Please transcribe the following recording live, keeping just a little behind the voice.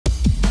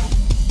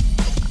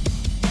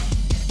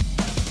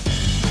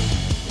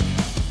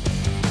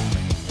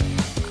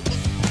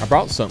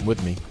brought something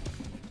with me.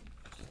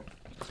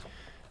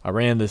 I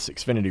ran this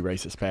Xfinity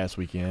race this past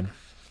weekend.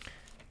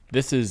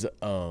 This is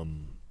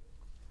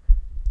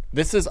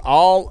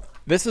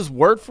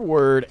word for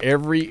word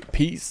every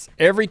piece,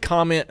 every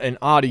comment and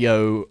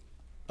audio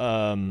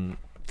from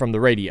the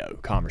radio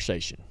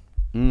conversation.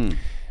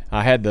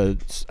 I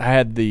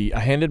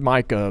handed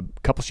Mike a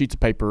couple sheets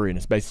of paper, and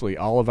it's basically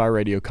all of our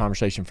radio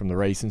conversation from the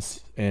race.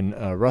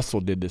 And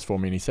Russell did this for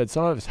me, and he said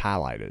some of it's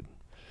highlighted.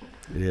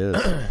 It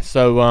is.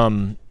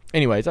 So,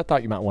 anyways, I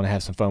thought you might want to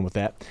have some fun with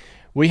that.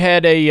 We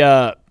had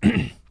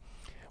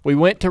we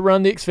went to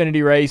run the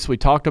Xfinity race. We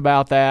talked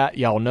about that.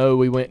 Y'all know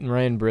we went and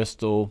ran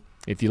Bristol,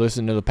 if you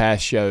listen to the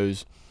past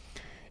shows.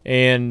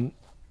 And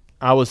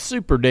I was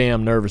super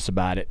damn nervous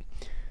about it.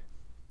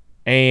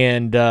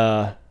 And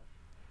I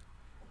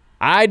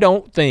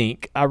don't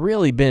think I'm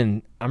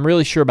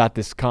really sure about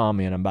this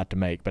comment I'm about to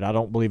make, but I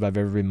don't believe I've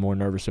ever been more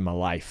nervous in my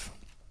life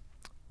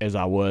as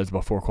I was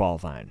before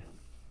qualifying.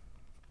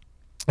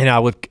 And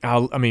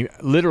I mean,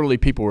 literally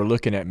people were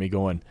looking at me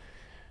going,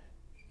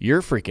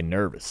 "You're freaking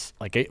nervous."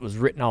 Like, it was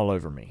written all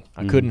over me.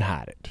 I couldn't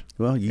hide it.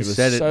 Well, you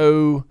said it.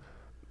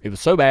 It was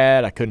so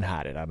bad I couldn't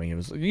hide it. I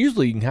mean,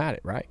 usually you can hide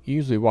it, right? You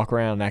usually walk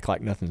around and act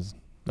like nothing's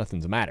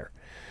the matter.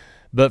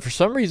 But for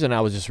some reason,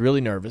 I was just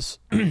really nervous.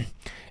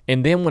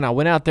 And then when I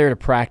went out there to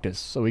practice,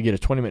 so we get a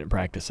 20-minute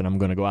practice, and I'm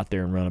going to go out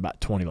there and run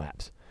about 20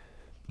 laps.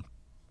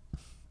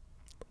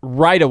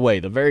 Right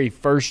away, the very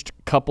first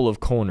couple of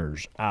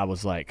corners, I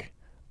was like,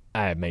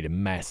 I have made a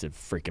massive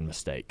freaking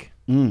mistake.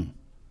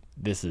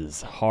 This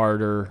is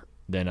harder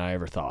than I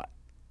ever thought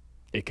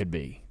it could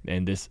be.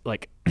 And this,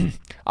 like,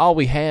 all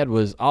I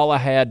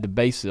had to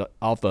base it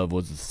off of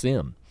was the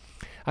sim.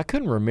 I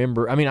couldn't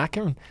remember. I mean,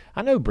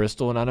 I know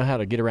Bristol and I know how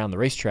to get around the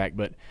racetrack,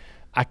 but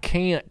I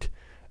can't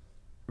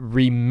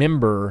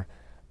remember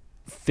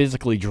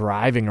physically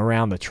driving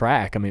around the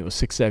track. I mean, it was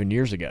 6-7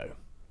 years ago.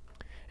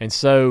 And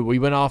so we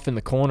went off in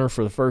the corner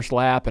for the first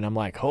lap, and I'm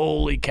like,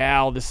 holy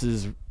cow, this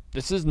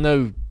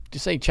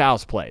ain't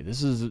child's play.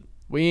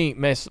 We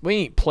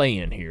ain't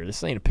playing here.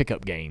 This ain't a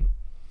pickup game.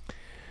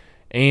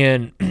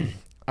 And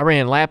I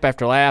ran lap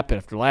after lap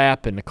after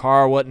lap, and the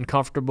car wasn't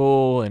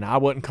comfortable, and I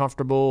wasn't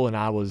comfortable, and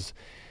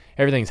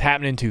everything's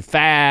happening too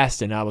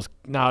fast, and I was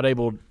not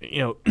able,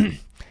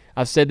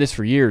 I've said this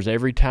for years.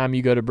 Every time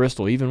you go to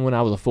Bristol, even when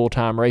I was a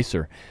full-time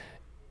racer,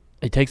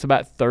 it takes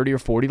about 30 or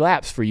 40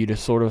 laps for you to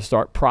sort of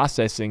start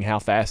processing how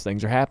fast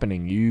things are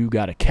happening. You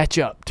got to catch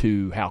up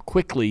to how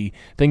quickly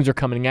things are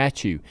coming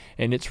at you.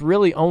 And it's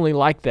really only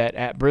like that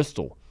at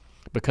Bristol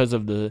because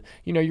of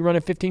you're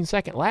running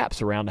 15-second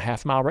laps around a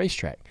half-mile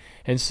racetrack.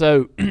 And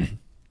so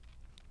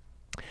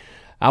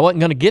I wasn't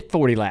going to get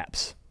 40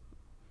 laps.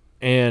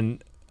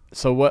 And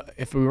so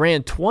if we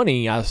ran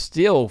 20, I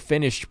still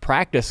finished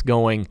practice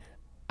going,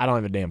 I don't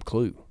have a damn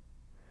clue.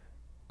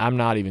 I'm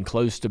not even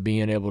close to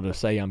being able to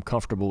say I'm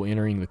comfortable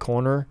entering the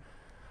corner.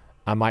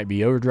 I might be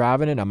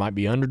overdriving it. I might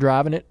be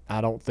underdriving it.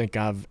 I don't think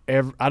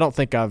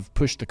I've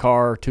pushed the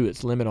car to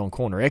its limit on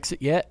corner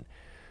exit yet.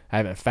 I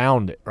haven't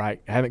found it,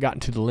 right? I haven't gotten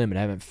to the limit.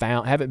 I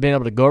haven't been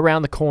able to go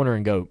around the corner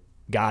and go,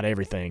 got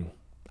everything.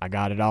 I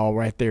got it all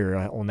right there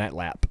on that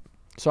lap.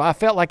 So I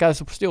felt like I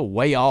was still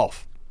way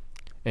off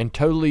and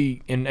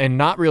totally and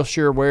not real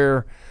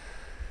sure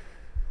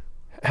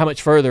how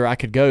much further I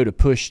could go to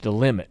push the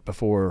limit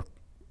before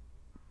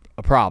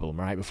a problem,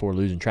 right, before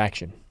losing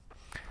traction.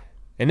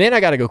 And then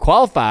I got to go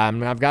qualify,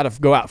 and I've got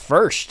to go out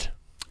first.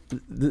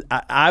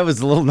 I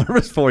was a little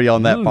nervous for you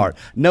on that part.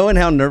 Knowing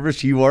how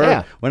nervous you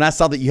were when I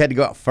saw that you had to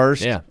go out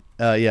first. Yeah.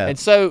 And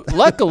so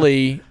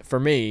luckily for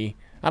me,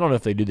 I don't know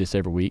if they do this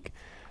every week,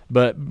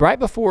 but right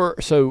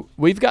before, so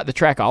we've got the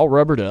track all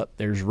rubbered up.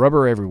 There's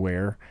rubber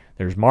everywhere.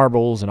 There's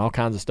marbles and all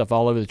kinds of stuff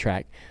all over the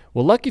track.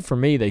 Well, lucky for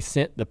me, they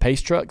sent the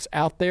pace trucks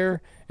out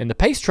there, and the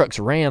pace trucks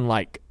ran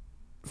like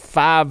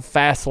 5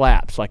 fast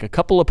laps, like a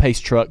couple of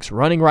pace trucks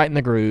running right in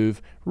the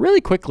groove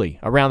really quickly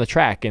around the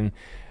track. And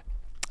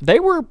they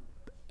were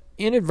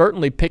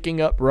inadvertently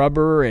picking up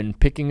rubber and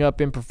picking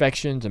up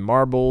imperfections and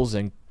marbles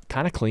and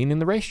kind of cleaning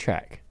the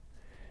racetrack.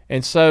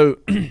 And so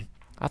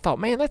I thought,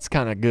 man, that's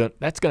kind of good.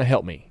 That's going to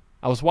help me.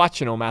 I was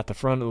watching them out the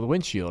front of the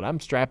windshield. I'm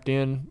strapped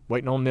in,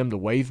 waiting on them to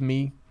wave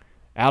me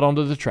out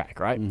onto the track,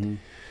 right?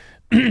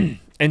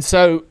 And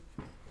so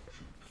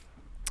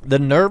the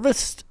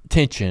nervous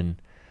tension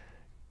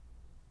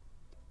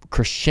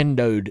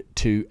crescendoed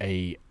to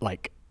a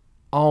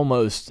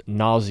almost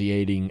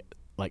nauseating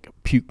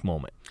puke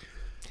moment.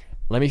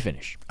 Let me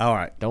finish. All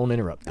right. Don't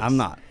interrupt this. I'm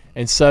not.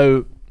 And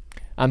so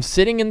I'm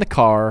sitting in the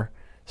car,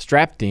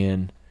 strapped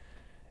in,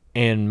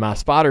 and my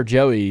spotter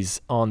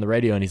Joey's on the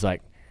radio, and he's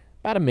like,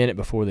 about a minute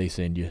before they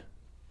send you.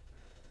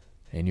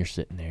 And you're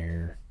sitting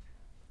there.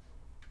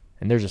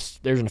 And there's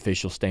an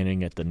official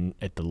standing at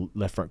the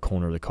left front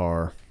corner of the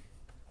car.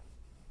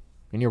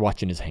 And you're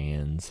watching his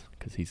hands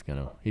because he's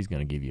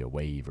gonna give you a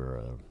wave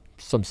or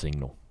some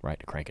signal, right,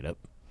 to crank it up.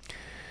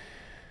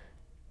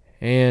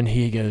 And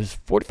he goes,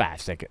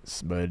 45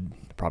 seconds, bud.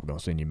 Probably going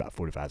to send you about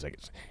 45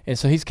 seconds. And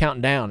so he's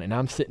counting down, and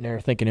I'm sitting there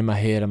thinking in my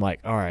head, I'm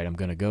like, all right, I'm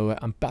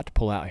about to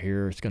pull out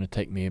here. It's going to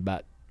take me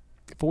about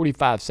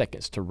 45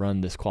 seconds to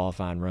run this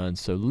qualifying run.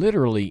 So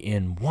literally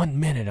in 1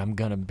 minute, I'm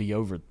going to be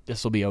over.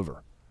 This will be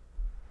over.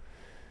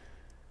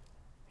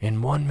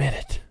 In 1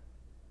 minute.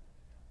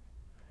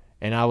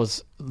 And I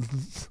was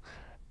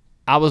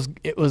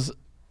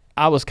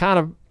kind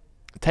of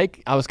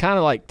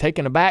like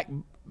taken aback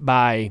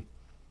by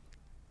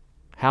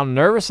how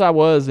nervous I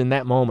was in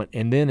that moment.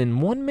 And then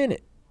in 1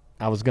 minute,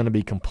 I was going to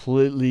be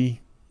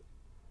completely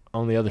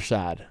on the other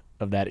side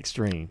of that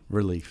extreme.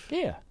 Relief.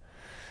 Yeah.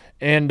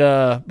 And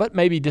but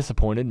maybe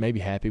disappointed, maybe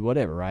happy,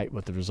 whatever, right,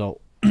 with the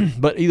result.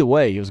 But either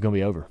way, it was going to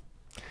be over.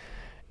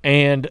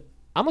 And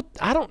I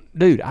don't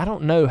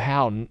know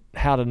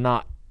how to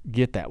not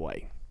get that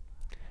way.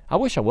 I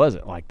wish I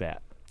wasn't like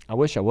that. I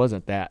wish I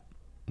wasn't that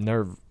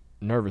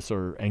nervous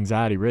or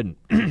anxiety ridden.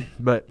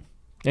 But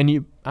I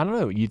don't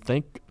know. You'd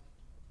think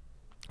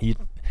you'd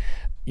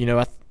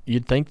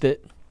think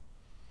that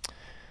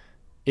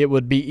it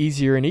would be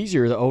easier and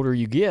easier the older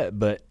you get.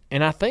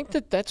 And I think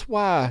that's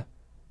why,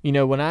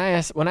 when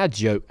I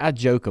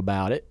joke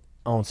about it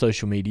on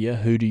social media.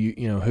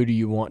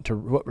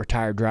 What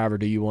retired driver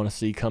do you want to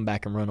see come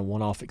back and run a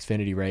one-off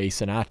Xfinity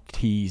race? And I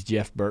tease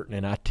Jeff Burton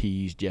and I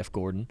tease Jeff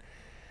Gordon.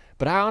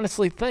 But I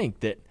honestly think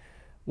that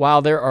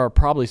while there are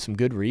probably some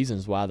good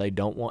reasons why they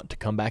don't want to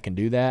come back and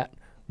do that,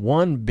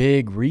 one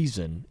big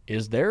reason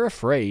is they're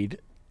afraid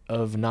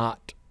of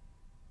not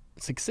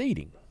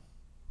succeeding.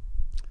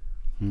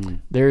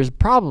 There's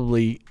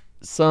probably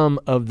some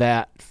of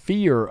that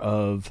fear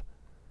of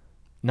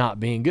not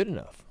being good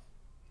enough.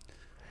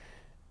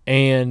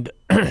 And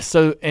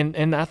so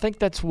I think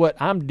that's what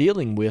I'm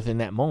dealing with in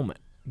that moment.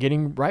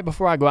 Getting right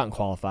before I go out and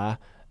qualify,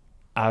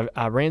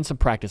 I ran some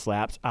practice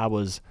laps. I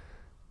was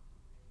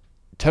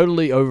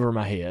totally over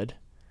my head,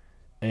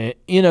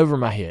 over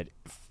my head.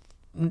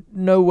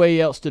 No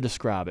way else to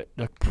describe it.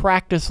 The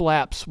practice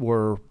laps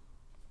were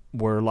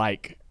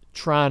like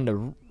trying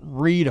to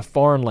read a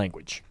foreign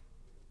language.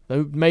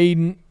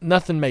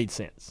 Nothing made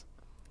sense.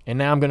 And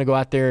now I'm going to go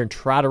out there and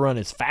try to run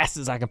as fast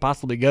as I can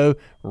possibly go,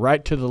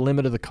 right to the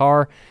limit of the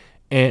car,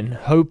 and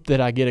hope that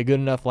I get a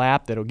good enough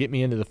lap that'll get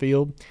me into the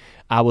field.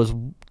 I was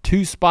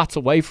 2 spots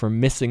away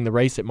from missing the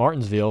race at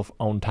Martinsville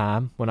on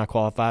time when I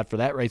qualified for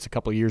that race a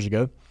couple of years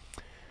ago.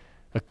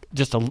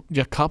 Just a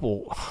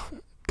couple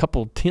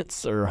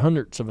tenths or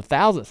hundredths of a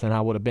thousandths, and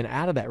I would have been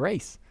out of that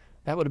race.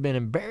 That would have been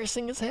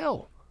embarrassing as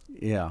hell.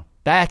 Yeah.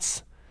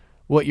 That's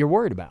what you're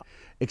worried about.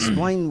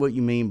 Explain what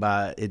you mean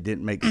by it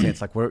didn't make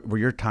sense. Like, were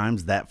your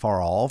times that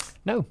far off?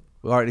 No.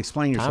 All right,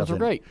 explain yourself. Times were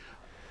great.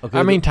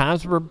 Okay,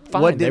 times were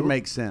fine. What didn't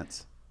make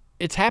sense?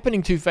 It's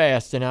happening too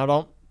fast, and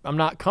I'm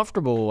not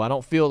comfortable. I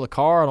don't feel the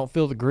car. I don't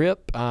feel the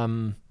grip.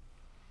 Going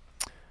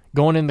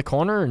in the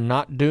corner and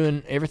not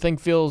doing everything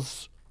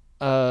feels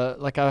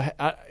like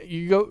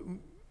you go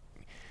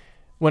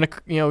when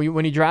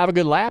you drive a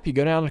good lap, you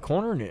go down the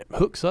corner and it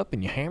hooks up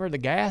and you hammer the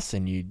gas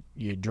and you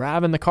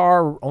drive in the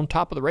car on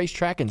top of the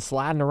racetrack and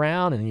sliding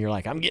around and you're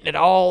like, I'm getting it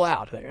all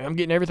out there. I'm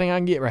getting everything I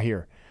can get right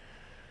here.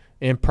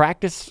 In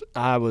practice,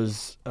 I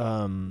was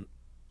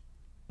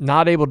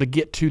not able to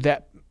get to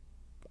that.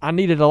 I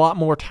needed a lot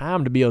more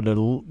time to be able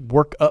to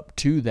work up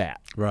to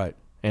that. Right.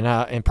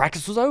 And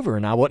practice was over,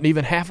 and I wasn't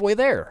even halfway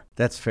there.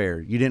 That's fair.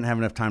 You didn't have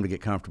enough time to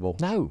get comfortable.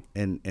 No.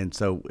 And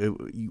so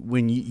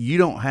when you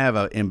don't have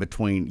a in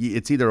between,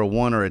 it's either a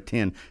 1 or a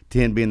 10.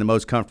 10 being the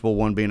most comfortable,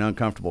 1 being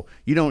uncomfortable.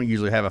 You don't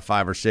usually have a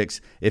 5 or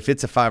 6. If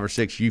it's a 5 or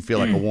 6, you feel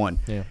like a 1.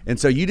 Yeah. And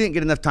so you didn't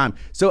get enough time.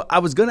 So I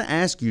was going to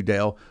ask you,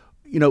 Dale,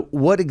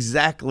 what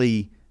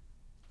exactly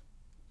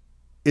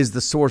is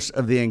the source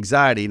of the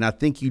anxiety? And I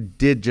think you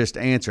did just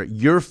answer it.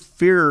 Your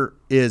fear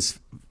is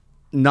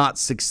not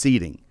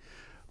succeeding.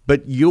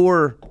 But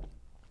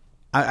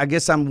I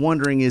guess I'm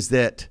wondering, is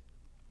that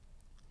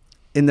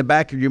in the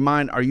back of your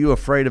mind, are you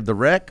afraid of the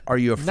wreck? Are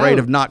you afraid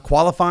of not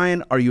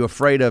qualifying? Are you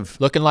afraid of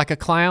looking like a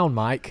clown,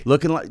 Mike?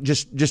 Looking like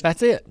just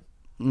that's it.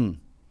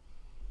 Looking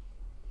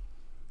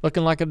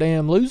like a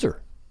damn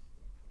loser.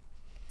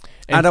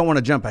 And I don't want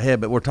to jump ahead,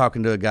 but we're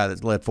talking to a guy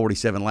that's led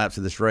 47 laps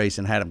of this race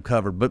and had him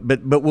covered. But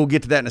we'll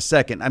get to that in a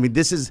second. I mean,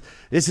 this is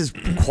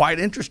quite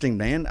interesting,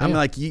 man. Yeah. I mean,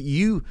 like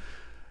you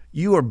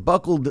are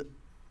buckled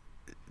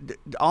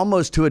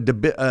almost to a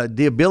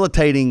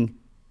debilitating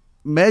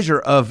measure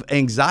of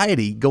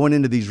anxiety going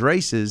into these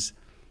races,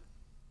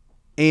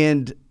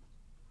 and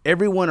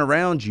everyone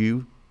around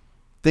you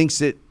thinks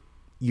that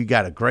you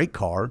got a great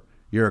car,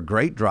 you're a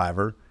great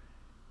driver.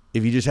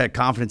 If you just had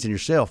confidence in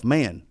yourself,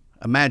 man,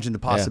 imagine the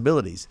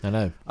possibilities.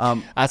 Yeah, I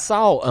know.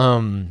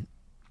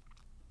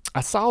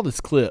 I saw this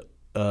clip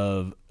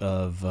of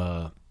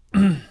I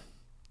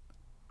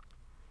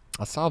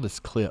saw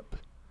this clip.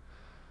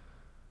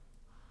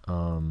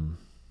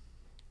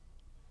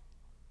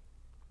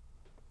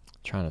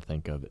 Trying to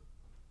think of it.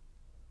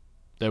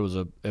 There was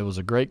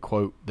a great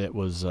quote that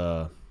was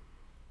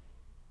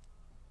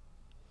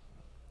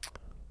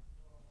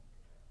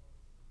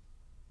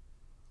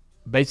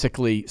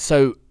basically,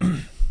 so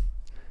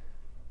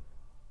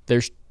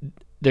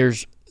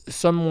there's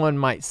someone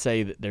might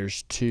say that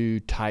there's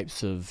 2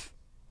 types of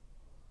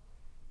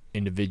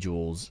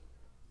individuals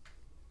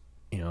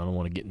I don't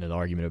want to get into the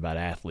argument about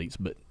athletes,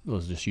 but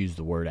let's just use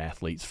the word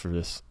athletes for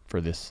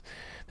this.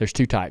 There's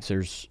two types.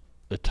 There's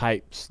the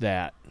types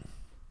that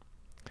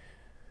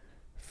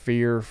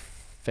fear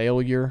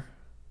failure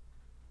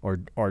or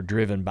are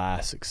driven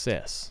by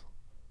success.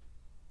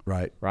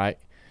 Right.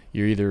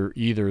 You're either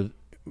you're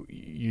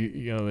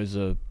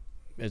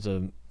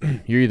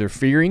either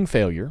fearing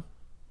failure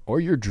or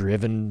you're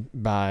driven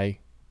by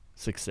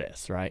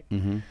success, right?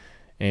 Mm-hmm.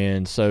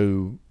 And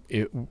so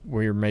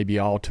we're maybe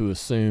all to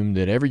assume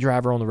that every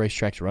driver on the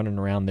racetrack's running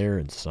around there,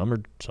 and some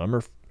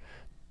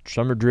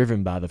are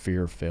driven by the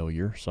fear of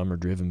failure, some are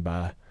driven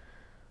by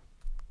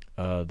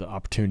the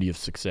opportunity of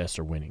success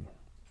or winning.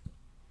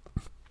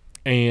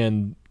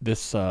 And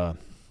this, damn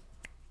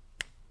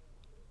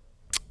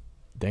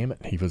it,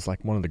 he was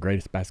like one of the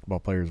greatest basketball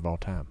players of all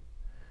time.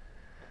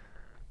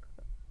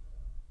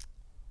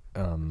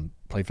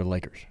 Played for the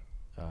Lakers.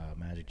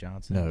 Magic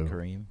Johnson. No.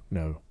 Kareem.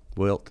 No.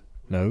 Wilt.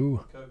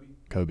 No.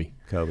 Kobe.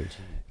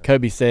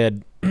 Kobe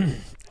said,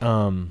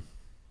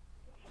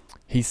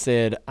 he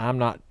said, I'm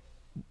not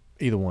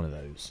either one of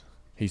those.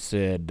 He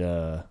said,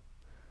 damn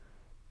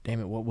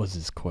it, what was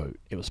his quote?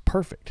 It was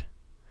perfect.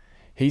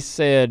 He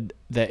said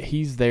that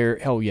he's there.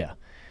 Oh, yeah.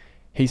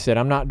 He said,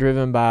 I'm not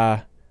driven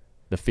by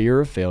the fear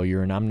of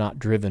failure, and I'm not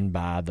driven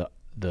by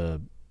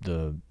the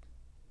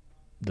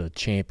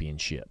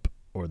championship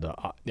or the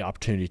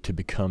opportunity to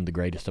become the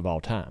greatest of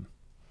all time.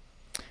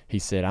 He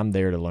said, I'm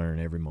there to learn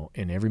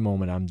in every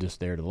moment. I'm just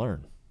there to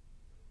learn.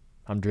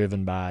 I'm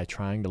driven by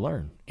trying to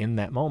learn in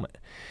that moment.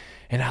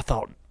 And I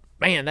thought,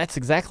 man, that's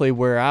exactly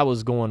where I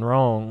was going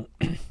wrong.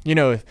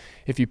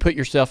 If you put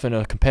yourself in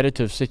a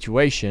competitive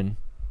situation,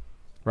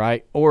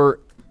 right, or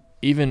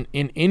even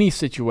in any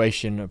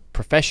situation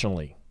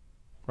professionally,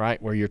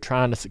 right, where you're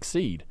trying to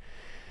succeed.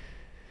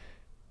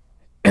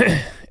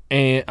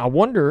 And I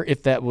wonder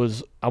if that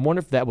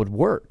would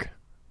work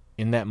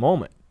in that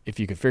moment. If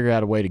you could figure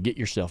out a way to get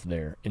yourself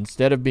there.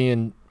 Instead of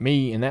being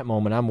me in that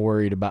moment, I'm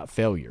worried about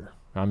failure.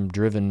 I'm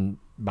driven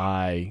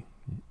by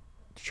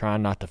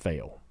trying not to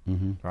fail,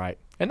 right?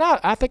 And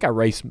I think I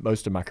raced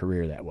most of my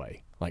career that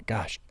way. Like,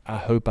 gosh, I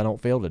hope I don't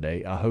fail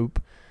today. I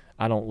hope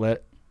I don't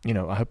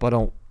I hope I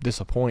don't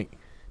disappoint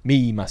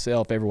me,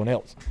 myself, everyone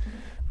else.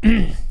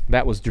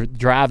 That was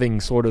driving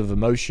sort of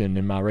emotion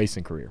in my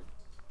racing career.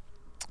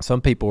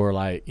 Some people are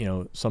like,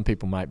 some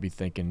people might be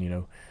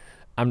thinking,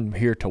 I'm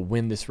here to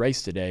win this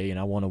race today, and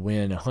I want to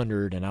win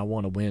 100, and I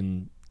want to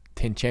win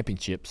 10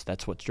 championships.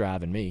 That's what's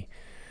driving me.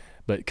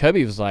 But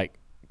Kobe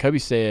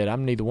said,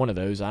 I'm neither one of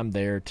those. I'm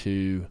there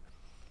to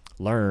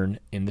learn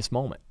in this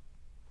moment.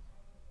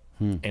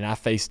 And I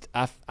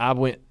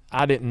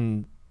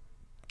didn't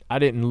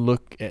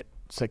look at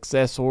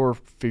success or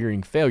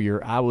fearing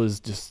failure. I was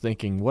just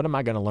thinking, what am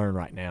I going to learn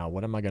right now?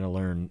 What am I going to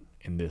learn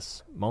in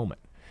this moment?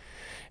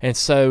 And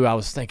so I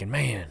was thinking,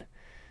 man,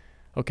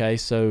 okay,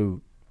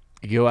 so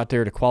you go out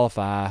there to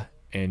qualify,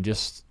 and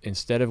just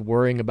instead of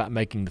worrying about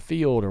making the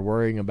field or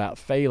worrying about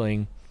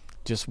failing,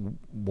 just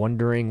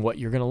wondering what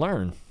you're going to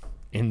learn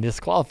in this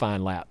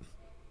qualifying lap.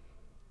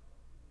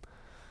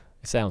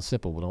 It sounds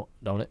simple,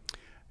 don't it?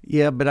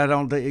 Yeah, but I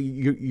don't think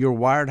you're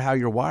wired how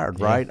you're wired,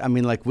 right? I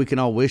mean, like, we can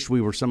all wish we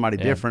were somebody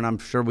different. I'm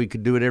sure we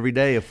could do it every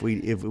day if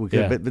we could.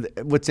 Yeah.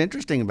 But what's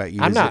interesting about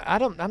you I'm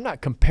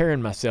not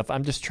comparing myself.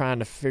 I'm just trying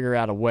to figure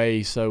out a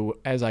way so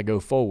as I go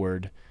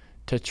forward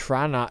to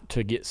try not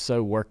to get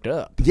so worked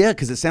up. Yeah,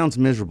 because it sounds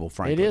miserable,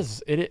 frankly. It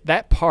is.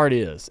 That part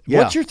is. Yeah.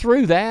 Once you're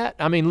through that,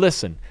 I mean,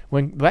 listen,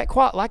 when that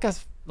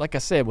like I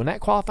said, when that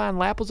qualifying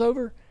lap was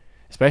over,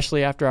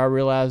 especially after I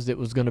realized it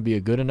was going to be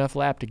a good enough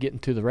lap to get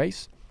into the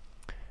race,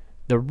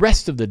 the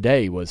rest of the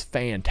day was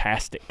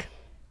fantastic.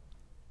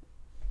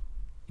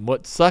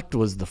 What sucked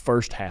was the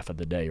first half of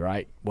the day,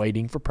 right?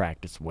 Waiting for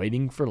practice,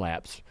 waiting for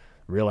laps,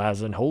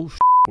 realizing,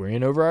 we're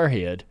in over our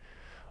head.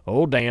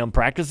 Oh, damn,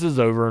 practice is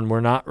over and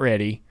we're not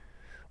ready.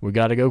 We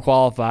got to go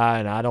qualify,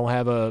 and I don't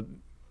have a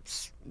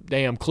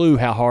damn clue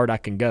how hard I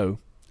can go.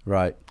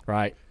 Right.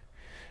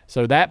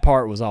 So that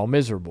part was all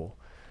miserable.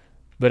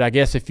 But I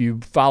guess if you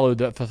followed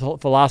the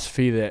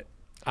philosophy that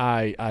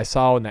I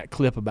saw in that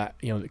clip about,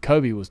 that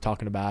Kobe was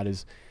talking about,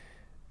 is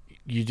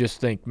you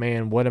just think,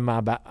 man, what am I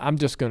about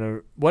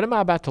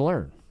to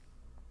learn?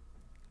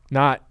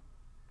 Not,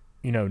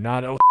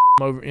 not, I'm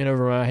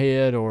over my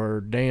head,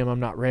 or damn, I'm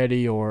not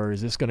ready, or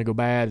is this going to go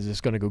bad? Is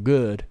this going to go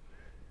good?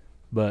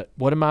 But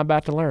what am I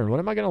about to learn? What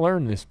am I going to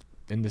learn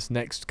in this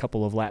next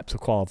couple of laps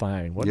of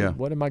qualifying? What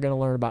am I going to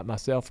learn about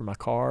myself or my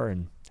car,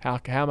 and how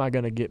am I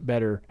going to get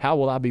better? How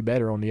will I be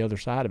better on the other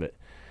side of it?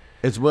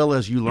 As well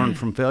as you learn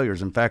from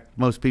failures. In fact,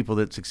 most people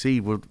that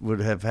succeed would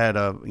have had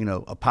a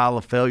pile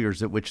of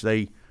failures at which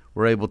they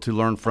were able to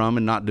learn from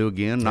and not do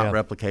again, not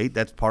replicate.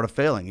 That's part of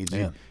failing.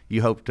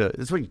 You hope to.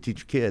 That's what you teach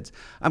your kids.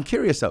 I'm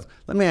curious though.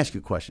 Let me ask you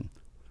a question.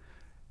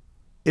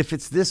 If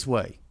it's this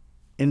way,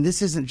 and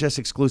this isn't just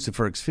exclusive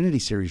for Xfinity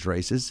Series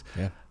races.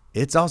 Yeah.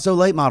 It's also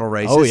late model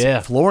races. Oh, yeah.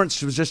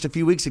 Florence was just a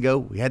few weeks ago.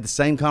 We had the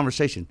same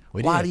conversation.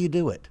 Why do you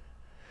do it?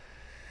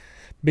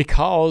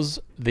 Because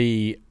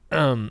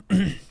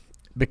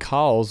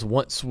because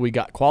once we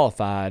got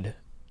qualified,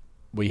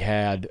 we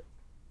had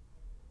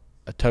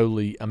I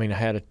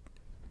had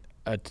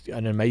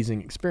an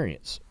amazing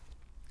experience.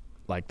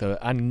 Like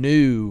I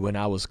knew when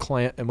I was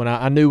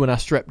I knew when I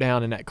strapped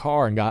down in that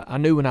car and I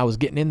knew when I was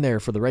getting in there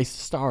for the race to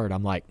start,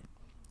 I'm like,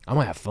 I'm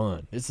gonna have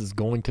fun. This is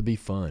going to be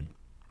fun.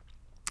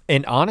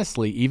 And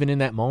honestly, even in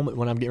that moment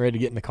when I'm getting ready to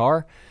get in the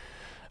car,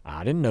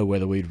 I didn't know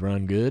whether we'd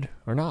run good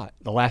or not.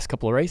 The last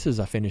couple of races,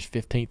 I finished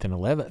 15th and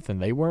 11th,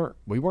 and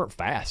we weren't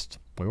fast.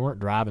 We weren't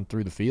driving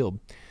through the field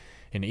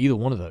in either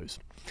one of those.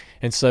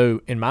 And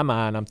so in my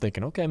mind, I'm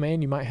thinking, okay,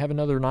 man, you might have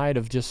another night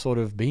of just sort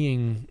of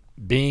being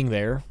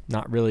there,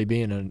 not really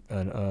being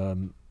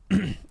an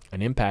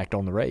impact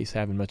on the race,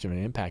 having much of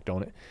an impact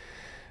on it.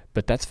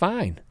 But that's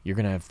fine. You're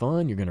going to have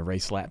fun. You're going to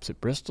race laps at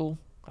Bristol.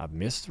 I've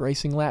missed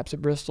racing laps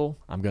at Bristol.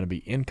 I'm going to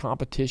be in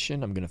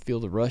competition. I'm going to feel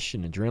the rush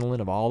and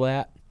adrenaline of all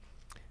that,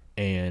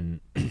 and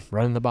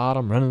running the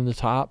bottom, running the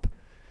top,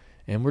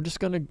 and we're just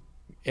going to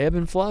ebb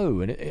and flow.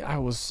 And I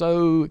was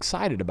so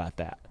excited about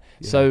that.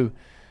 Yeah. So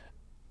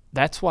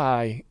that's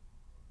why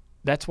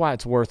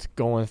it's worth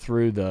going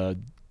through the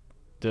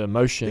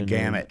emotion, the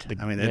gamut.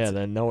 The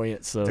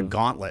annoyance of the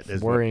gauntlet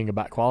is worrying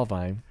about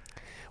qualifying.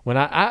 When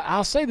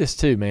I'll say this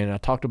too, man. I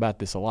talked about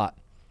this a lot.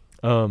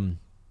 A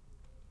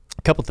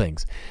couple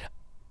things.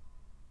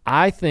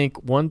 I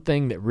think one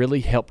thing that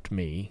really helped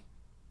me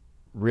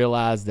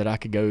realize that I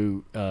could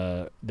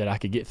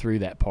get through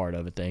that part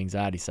of it, the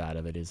anxiety side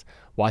of it, is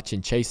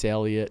watching Chase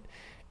Elliott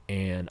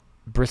and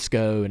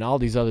Briscoe and all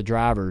these other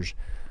drivers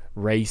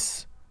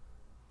race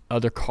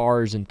other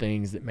cars and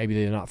things that maybe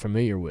they're not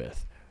familiar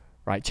with.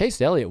 Right?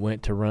 Chase Elliott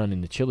went to run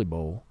in the Chili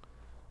Bowl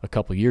a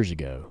couple of years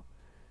ago.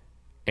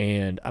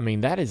 And I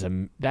mean the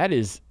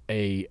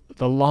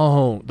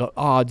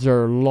odds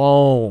are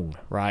long,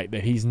 right,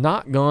 that he's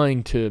not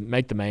going to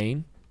make the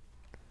main,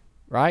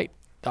 right?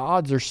 The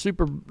odds are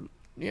super.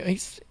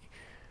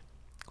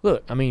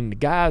 Look, I mean, the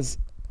guy's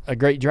a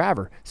great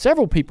driver.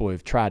 Several people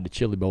have tried the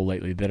Chili Bowl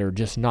lately that are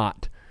just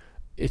not.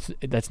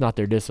 That's not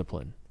their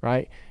discipline,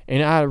 right?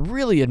 And I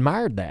really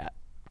admired that.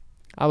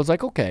 I was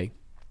like, okay,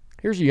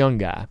 here's a young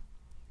guy,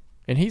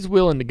 and he's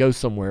willing to go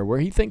somewhere where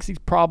he thinks he's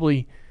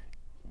probably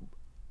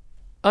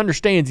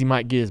understands he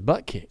might get his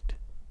butt kicked.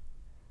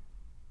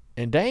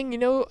 And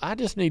dang, I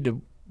just need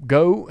to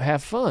go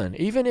have fun,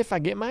 even if I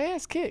get my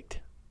ass kicked.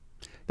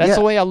 That's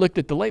the way I looked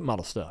at the late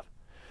model stuff.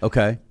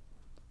 Okay.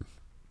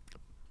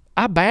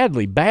 I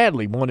badly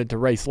wanted to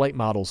race late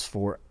models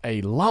for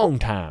a long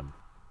time.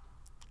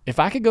 If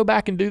I could go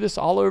back and do this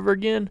all over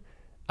again,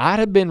 I'd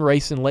have been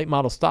racing late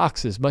model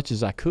stocks as much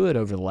as I could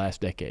over the last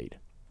decade.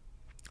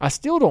 I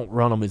still don't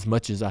run them as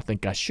much as I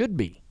think I should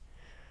be.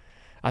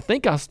 I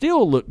think I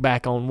still look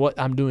back on what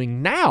I'm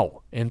doing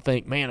now and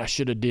think, man, I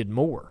should have did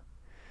more.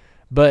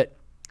 But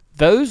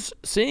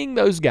seeing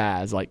those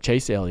guys like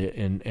Chase Elliott,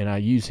 and I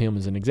use him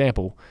as an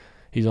example,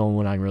 he's the only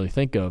one I can really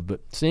think of,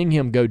 but seeing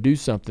him go do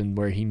something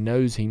where he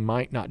knows he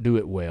might not do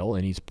it well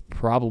and he's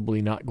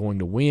probably not going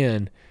to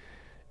win,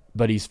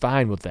 but he's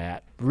fine with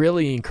that,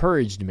 really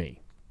encouraged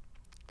me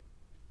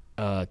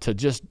to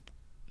just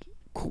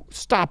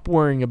stop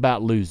worrying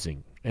about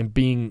losing and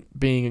being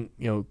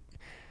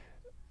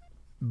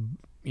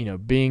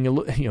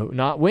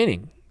not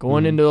winning,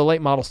 going into a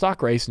late model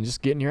stock race and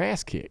just getting your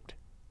ass kicked.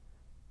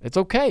 It's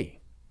okay.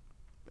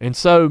 And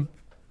so,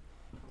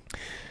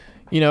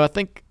 I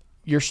think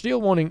you're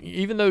still wanting,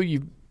 even though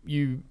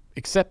you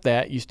accept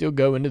that, you still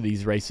go into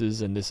these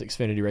races and this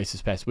Xfinity race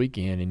this past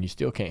weekend, and you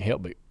still can't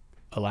help but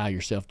allow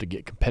yourself to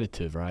get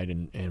competitive, right?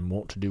 And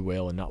want to do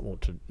well and not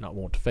want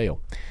to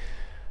fail.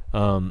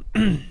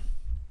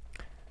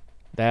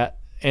 That.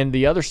 And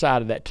the other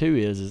side of that too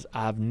is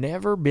I've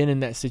never been in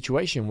that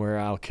situation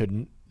where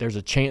there's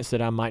a chance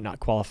that I might not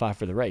qualify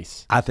for the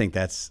race. I think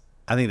that's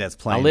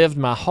plain. I lived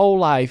my whole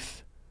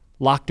life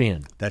locked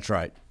in. That's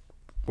right.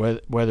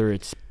 Whether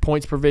it's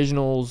points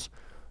provisionals,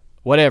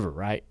 whatever,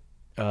 right?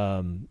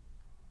 I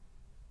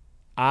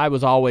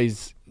was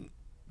always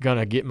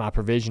gonna get my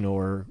provisional,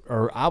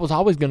 or I was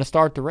always gonna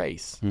start the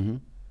race. Mm-hmm.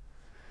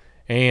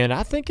 And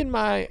I think in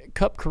my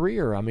Cup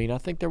career, I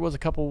think there was a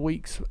couple of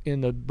weeks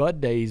in the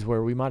Bud days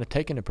where we might have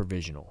taken a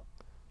provisional.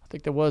 I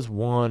think there was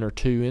one or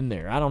two in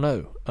there. I don't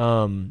know.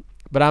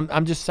 But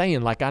I'm just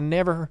saying, like I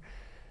never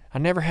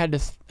had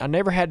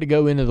to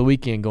go into the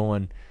weekend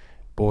going,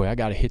 boy, I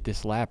got to hit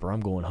this lap or I'm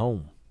going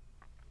home.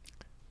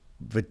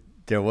 But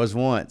there was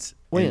once.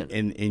 When?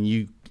 And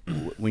you,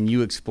 when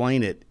you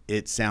explain it,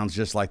 it sounds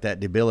just like that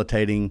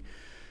debilitating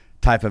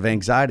type of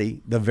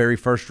anxiety. The very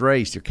first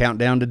race, you're counting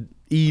down to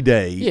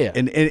E-Day. Yeah.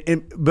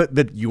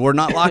 But you're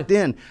not locked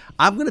in.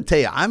 I'm going to tell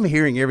you, I'm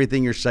hearing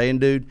everything you're saying,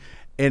 dude.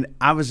 And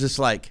I was just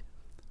like,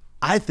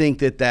 I think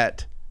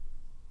that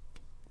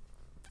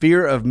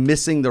fear of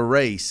missing the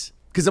race,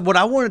 because what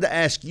I wanted to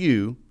ask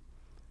you,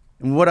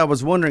 and what I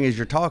was wondering as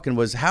you're talking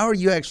was, how are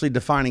you actually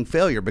defining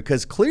failure?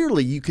 Because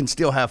clearly you can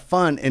still have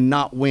fun and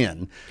not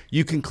win.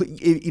 You can,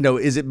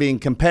 is it being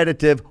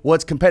competitive?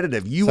 What's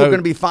competitive? You were going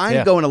to be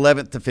fine going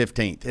 11th to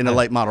 15th in a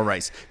late model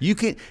race. You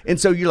can, and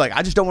so you're like,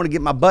 I just don't want to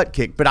get my butt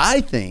kicked. But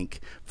I think,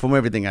 from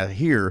everything I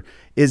hear,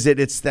 is that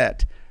it's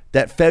that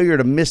that failure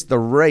to miss the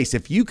race.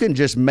 If you can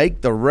just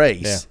make the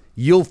race,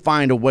 you'll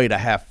find a way to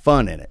have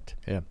fun in it.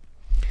 Yeah.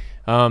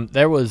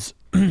 There was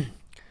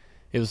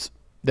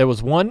there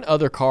was one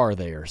other car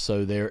there.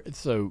 So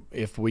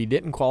if we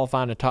didn't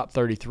qualify in the top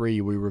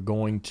 33, we were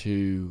going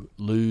to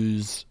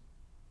lose.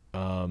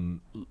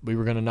 We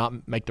were going to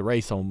not make the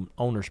race on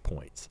owners'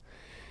 points.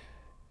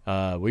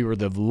 We were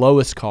the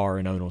lowest car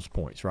in owners'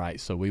 points, right?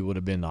 So we would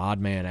have been the odd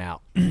man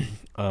out.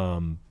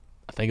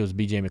 I think it was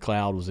B.J.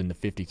 McLeod was in the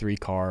 53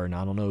 car, and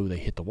I don't know, they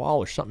hit the wall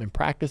or something in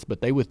practice,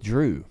 but they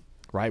withdrew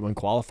right when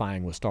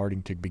qualifying was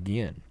starting to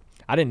begin.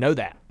 I didn't know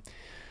that.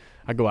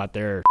 I go out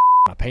there,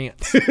 my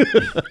pants,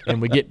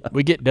 and we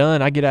get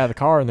done. I get out of the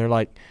car, and they're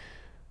like,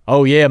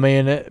 "Oh yeah,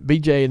 man,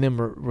 B.J. and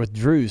them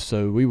withdrew,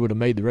 so we would have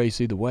made the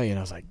race either way." And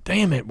I was like,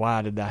 "Damn it,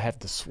 why did I have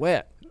to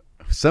sweat?"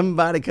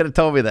 Somebody could have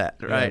told me that,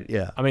 right?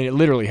 Yeah. I mean, it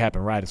literally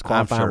happened right as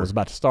qualifying was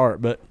about to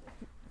start, but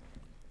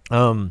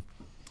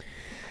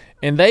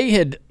and they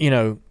had,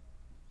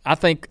 I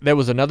think there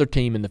was another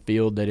team in the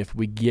field that if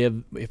we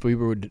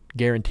would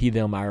guarantee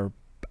them our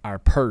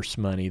purse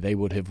money, they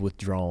would have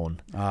withdrawn.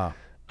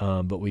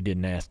 But we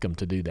didn't ask them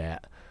to do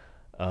that.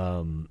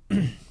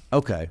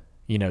 Okay.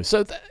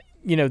 So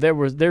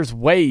there's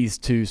ways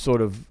to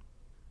sort of,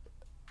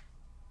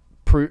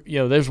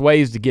 there's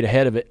ways to get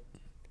ahead of it,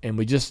 and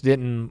we just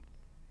didn't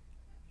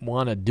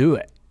want to do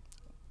it.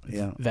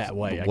 Yeah, that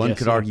way. One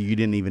could argue you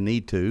didn't even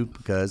need to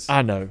because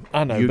I know,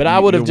 but I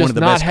would have just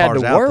not had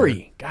to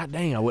worry. God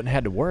dang, I wouldn't have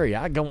had to worry.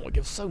 I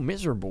get so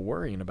miserable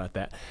worrying about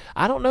that.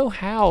 I don't know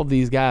how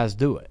these guys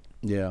do it.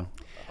 Yeah,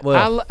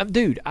 well,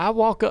 I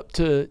walk up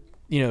to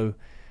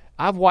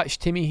I've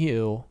watched Timmy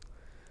Hill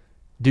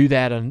do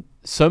that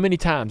so many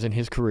times in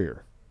his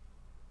career.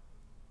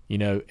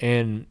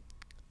 And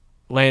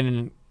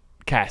Landon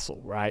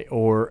Castle, right?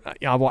 Or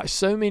I watched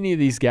so many of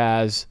these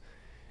guys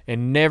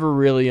and never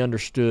really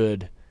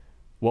understood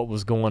what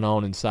was going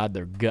on inside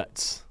their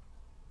guts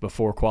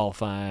before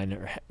qualifying,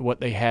 or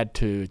what they had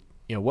to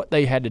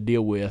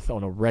deal with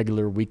on a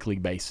regular weekly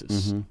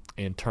basis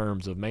in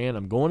terms of, man,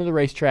 I'm going to the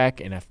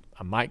racetrack and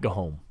I might go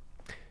home.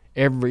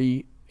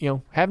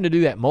 Having to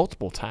do that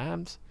multiple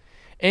times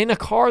in a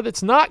car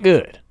that's not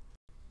good.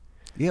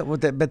 Yeah, well,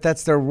 but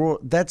that's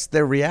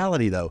their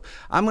reality, though.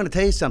 I'm going to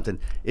tell you something.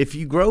 If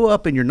you grow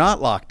up and you're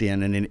not locked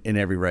in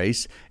every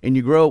race, and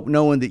you grow up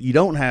knowing that you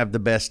don't have the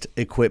best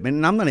equipment,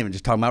 and I'm not even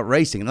just talking about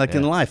racing, like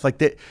in life, like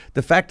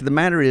the fact of the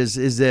matter is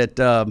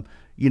that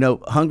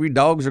hungry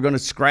dogs are going to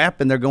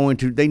scrap, and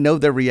they know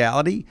their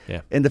reality,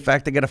 and the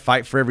fact they got to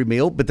fight for every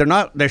meal, but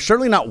they're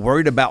certainly not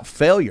worried about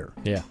failure.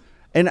 Yeah,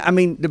 and I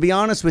mean, to be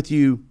honest with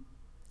you,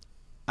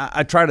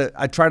 I try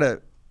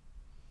to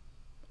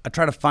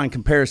find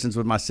comparisons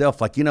with myself.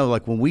 Like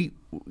when we,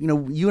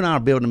 you and I are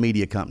building a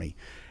media company,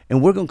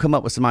 and we're going to come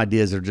up with some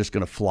ideas that are just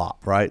going to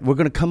flop, right? We're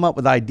going to come up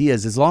with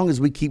ideas. As long as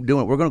we keep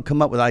doing it, we're going to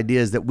come up with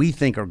ideas that we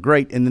think are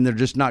great, and then they're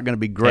just not going to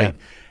be great. Yeah.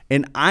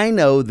 And I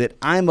know that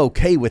I'm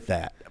okay with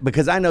that,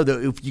 because I know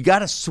that if you got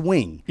to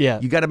swing,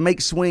 you got to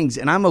make swings,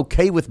 and I'm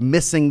okay with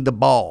missing the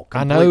ball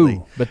completely. I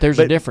know, but there's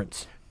a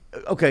difference.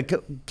 Okay,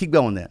 keep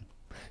going then.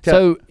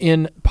 So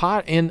in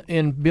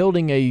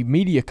building a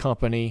media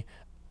company,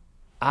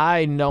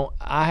 I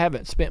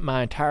haven't spent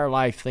my entire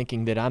life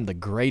thinking that I'm the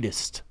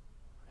greatest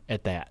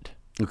at that.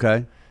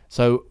 Okay.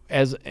 So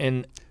as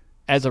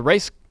a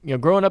race,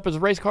 growing up as a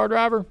race car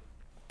driver,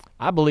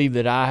 I believe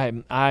that I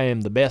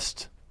am the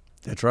best.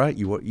 That's right.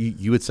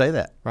 You would say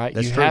that. Right.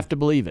 That's you true. have to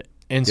believe it.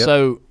 And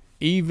so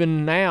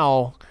even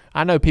now,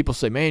 I know people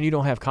say, "Man, you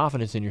don't have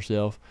confidence in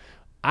yourself."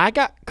 I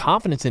got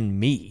confidence in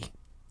me,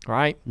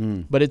 right?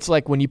 But it's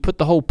like when you put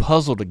the whole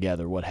puzzle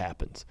together, what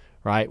happens?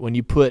 Right, when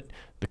you put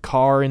the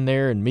car in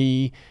there and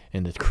me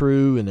and the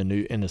crew and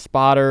the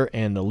spotter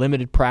and the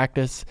limited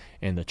practice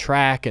and the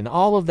track and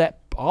all of that,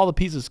 all the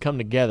pieces come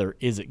together,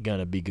 is it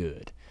gonna be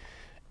good?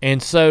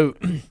 And so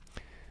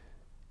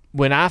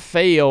when I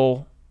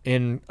fail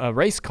in a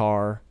race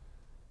car,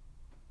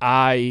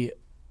 it's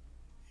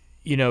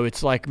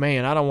like,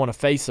 man, I don't want to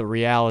face the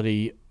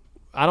reality.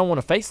 I don't want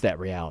to face that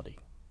reality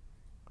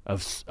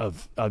of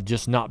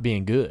just not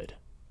being good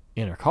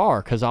in a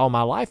car, because all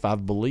my life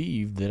I've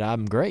believed that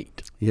I'm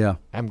great. Yeah.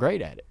 I'm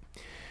great at it.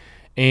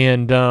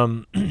 And,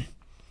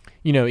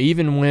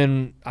 even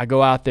when I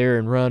go out there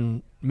and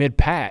run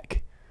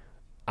mid-pack,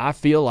 I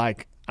feel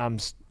like I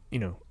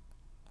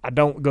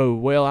don't go,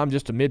 well, I'm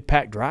just a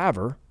mid-pack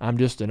driver. I'm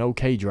just an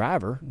okay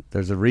driver.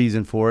 There's a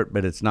reason for it,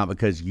 but it's not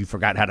because you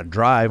forgot how to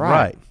drive.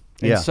 Right.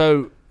 And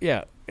so,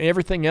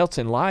 everything else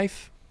in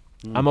life,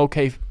 I'm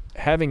okay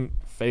having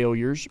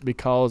failures,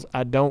 because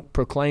I don't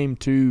proclaim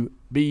to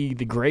be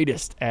the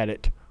greatest at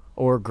it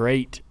or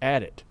great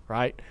at it,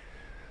 right?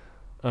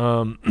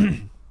 But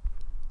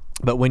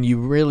when you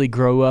really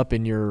grow up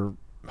and your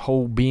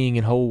whole being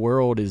and whole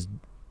world is,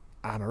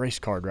 I'm a race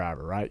car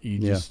driver, right?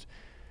 You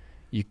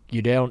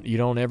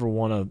don't ever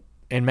want to,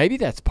 and maybe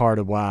that's part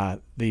of why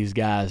these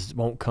guys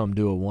won't come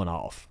do a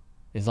one-off.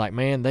 It's like,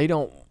 man, they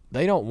don't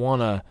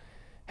want to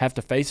have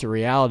to face a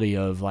reality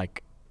of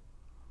like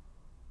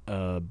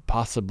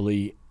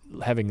possibly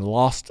having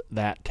lost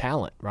that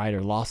talent, right,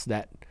 or lost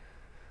that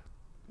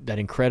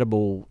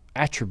incredible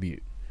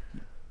attribute.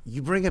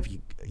 You bring up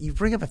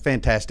a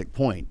fantastic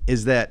point.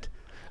 Is that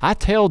I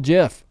tell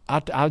Jeff,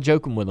 I'm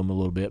joking with him a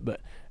little bit,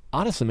 but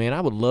honestly, man,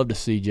 I would love to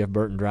see Jeff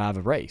Burton drive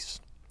a race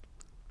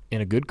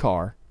in a good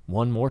car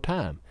one more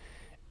time.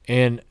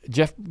 And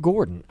Jeff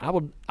Gordon, I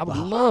would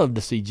love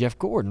to see Jeff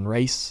Gordon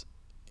race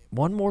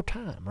one more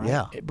time, right?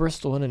 Yeah. At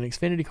Bristol in an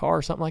Xfinity car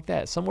or something like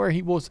that, somewhere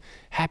he was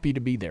happy to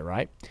be there,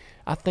 right?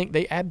 I think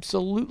they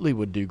absolutely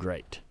would do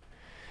great.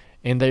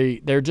 And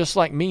they're just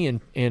like me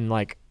in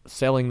like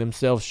selling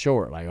themselves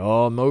short, like,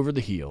 oh, I'm over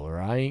the hill, or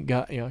I ain't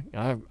got,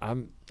 I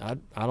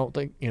don't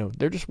think,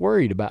 they're just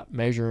worried about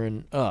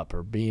measuring up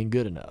or being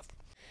good enough.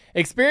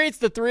 Experience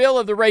the thrill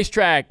of the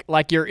racetrack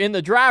like you're in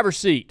the driver's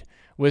seat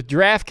with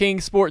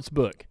DraftKings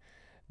Sportsbook.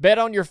 Bet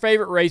on your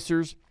favorite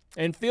racers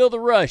and feel the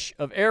rush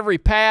of every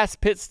pass,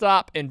 pit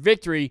stop, and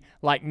victory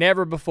like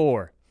never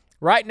before.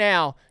 Right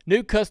now,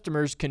 new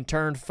customers can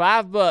turn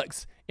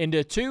 $5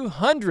 into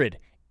 $200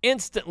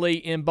 instantly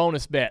in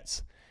bonus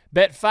bets.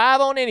 Bet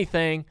 5 on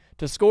anything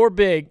to score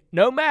big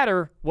no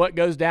matter what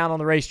goes down on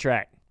the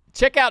racetrack.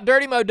 Check out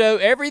Dirty Modo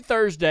every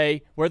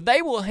Thursday where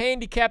they will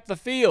handicap the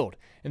field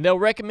and they'll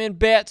recommend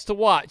bets to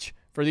watch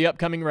for the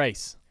upcoming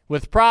race.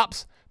 With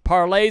props,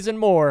 parlays, and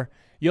more,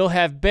 you'll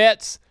have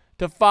bets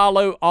to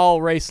follow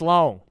all race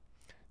long.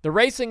 The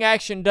racing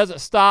action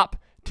doesn't stop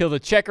till the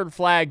checkered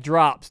flag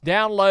drops.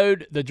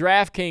 Download the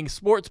DraftKings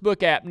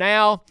Sportsbook app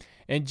now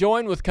and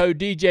join with code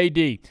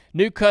DJD.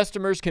 New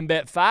customers can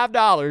bet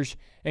 $5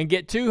 and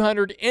get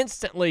 $200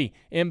 instantly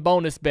in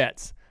bonus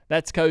bets.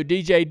 That's code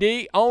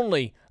DJD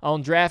only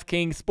on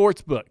DraftKings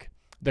Sportsbook.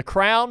 The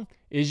crown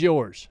is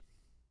yours.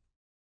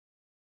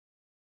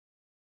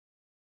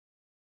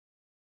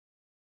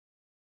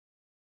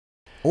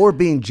 Or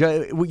being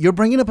judged. You're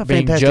bringing up a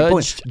fantastic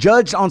point.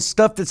 Judged on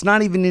stuff that's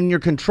not even in your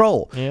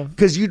control. Yeah.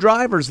 Because you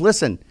drivers,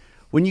 listen,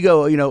 when you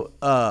go,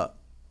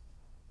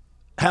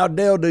 how'd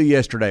Dale do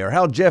yesterday, or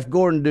how'd Jeff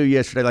Gordon do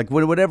yesterday, like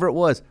whatever it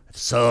was,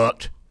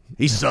 sucked.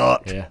 He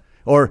sucked. Yeah.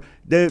 Or,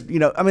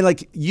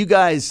 like you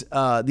guys,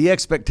 the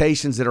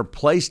expectations that are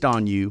placed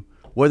on you,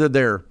 whether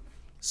they're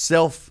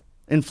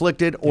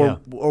self-inflicted or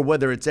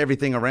whether it's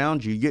everything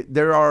around you,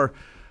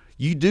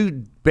 you do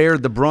bear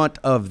the brunt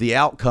of the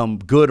outcome,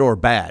 good or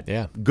bad.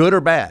 Yeah. Good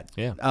or bad.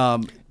 Yeah.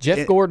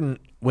 Jeff Gordon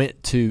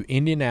went to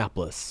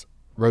Indianapolis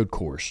road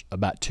course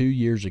about 2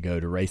 years ago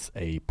to race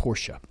a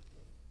Porsche,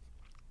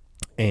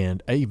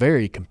 and a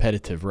very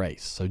competitive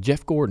race. So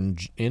Jeff Gordon,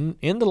 in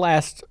the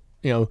last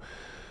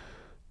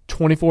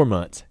 24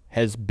 months,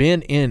 has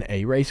been in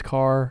a race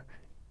car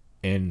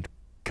and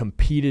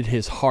competed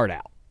his heart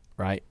out,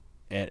 right?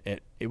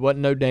 It wasn't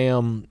no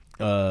damn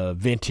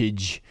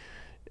vintage,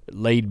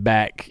 laid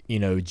back,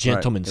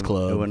 gentleman's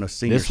club. It wasn't a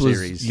senior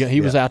series.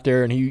 He was out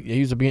there, and he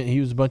was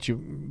a bunch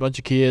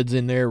of kids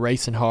in there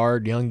racing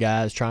hard, young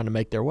guys trying to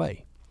make their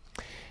way.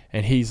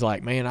 And he's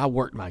like, man, I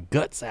worked my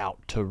guts out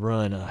to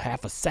run a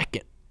half a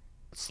second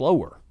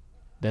slower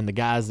than the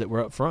guys that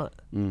were up front.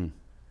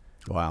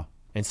 Wow.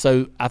 And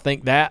so I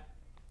think that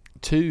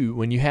too,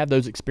 when you have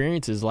those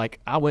experiences, like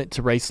I went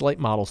to race late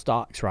model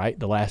stocks, right,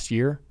 the last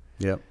year.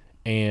 Yep.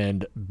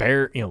 And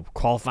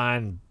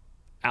qualifying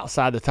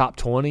outside the top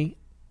 20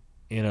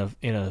 in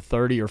a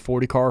 30 or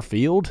 40 car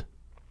field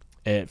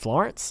at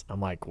Florence. I'm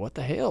like, what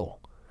the hell?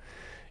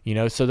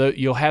 So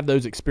you'll have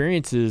those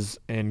experiences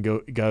and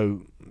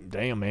go,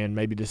 damn, man,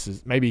 maybe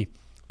this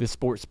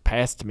sport's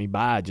passed me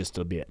by just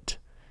a bit,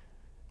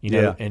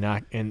 Yeah.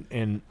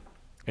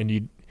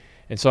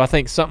 And so I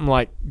think something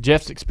like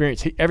Jeff's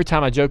experience. Every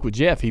time I joke with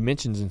Jeff, he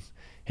mentions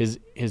his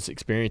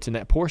experience in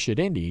that Porsche at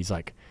Indy. He's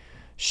like,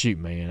 shoot,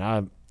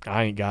 man,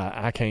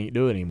 I can't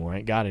do it anymore. I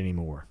ain't got it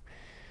anymore.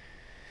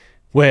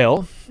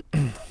 Well,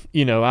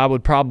 I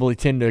would probably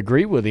tend to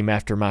agree with him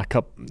after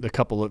the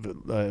couple of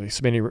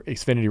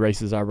Xfinity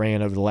races I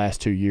ran over the last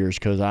 2 years,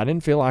 because I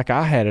didn't feel like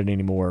I had it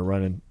anymore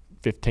running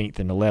 15th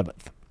and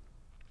 11th.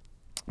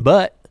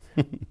 But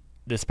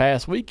this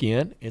past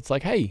weekend, it's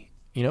like, hey,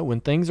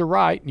 when things are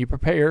right and you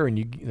prepare and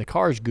the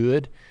car's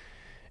good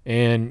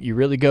and you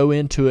really go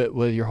into it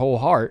with your whole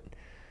heart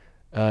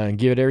and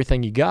give it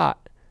everything you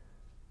got,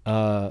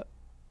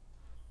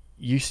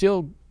 you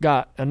still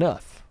got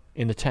enough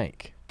in the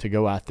tank to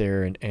go out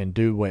there and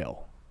do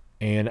well.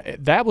 And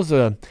that was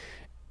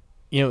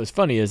it's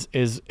funny,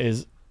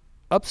 is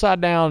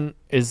upside down,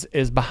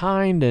 is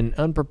behind and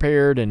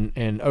unprepared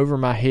and over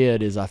my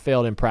head as I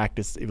felt in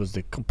practice. It was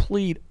the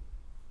complete,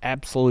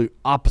 absolute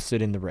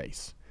opposite in the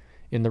race.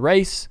 In the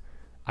race,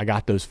 I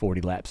got those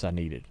 40 laps I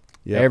needed.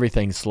 Yep.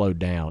 Everything slowed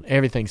down.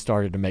 Everything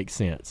started to make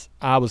sense.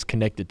 I was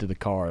connected to the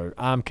car.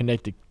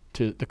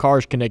 The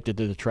car's connected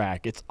to the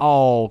track. It's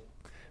all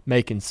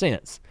making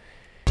sense.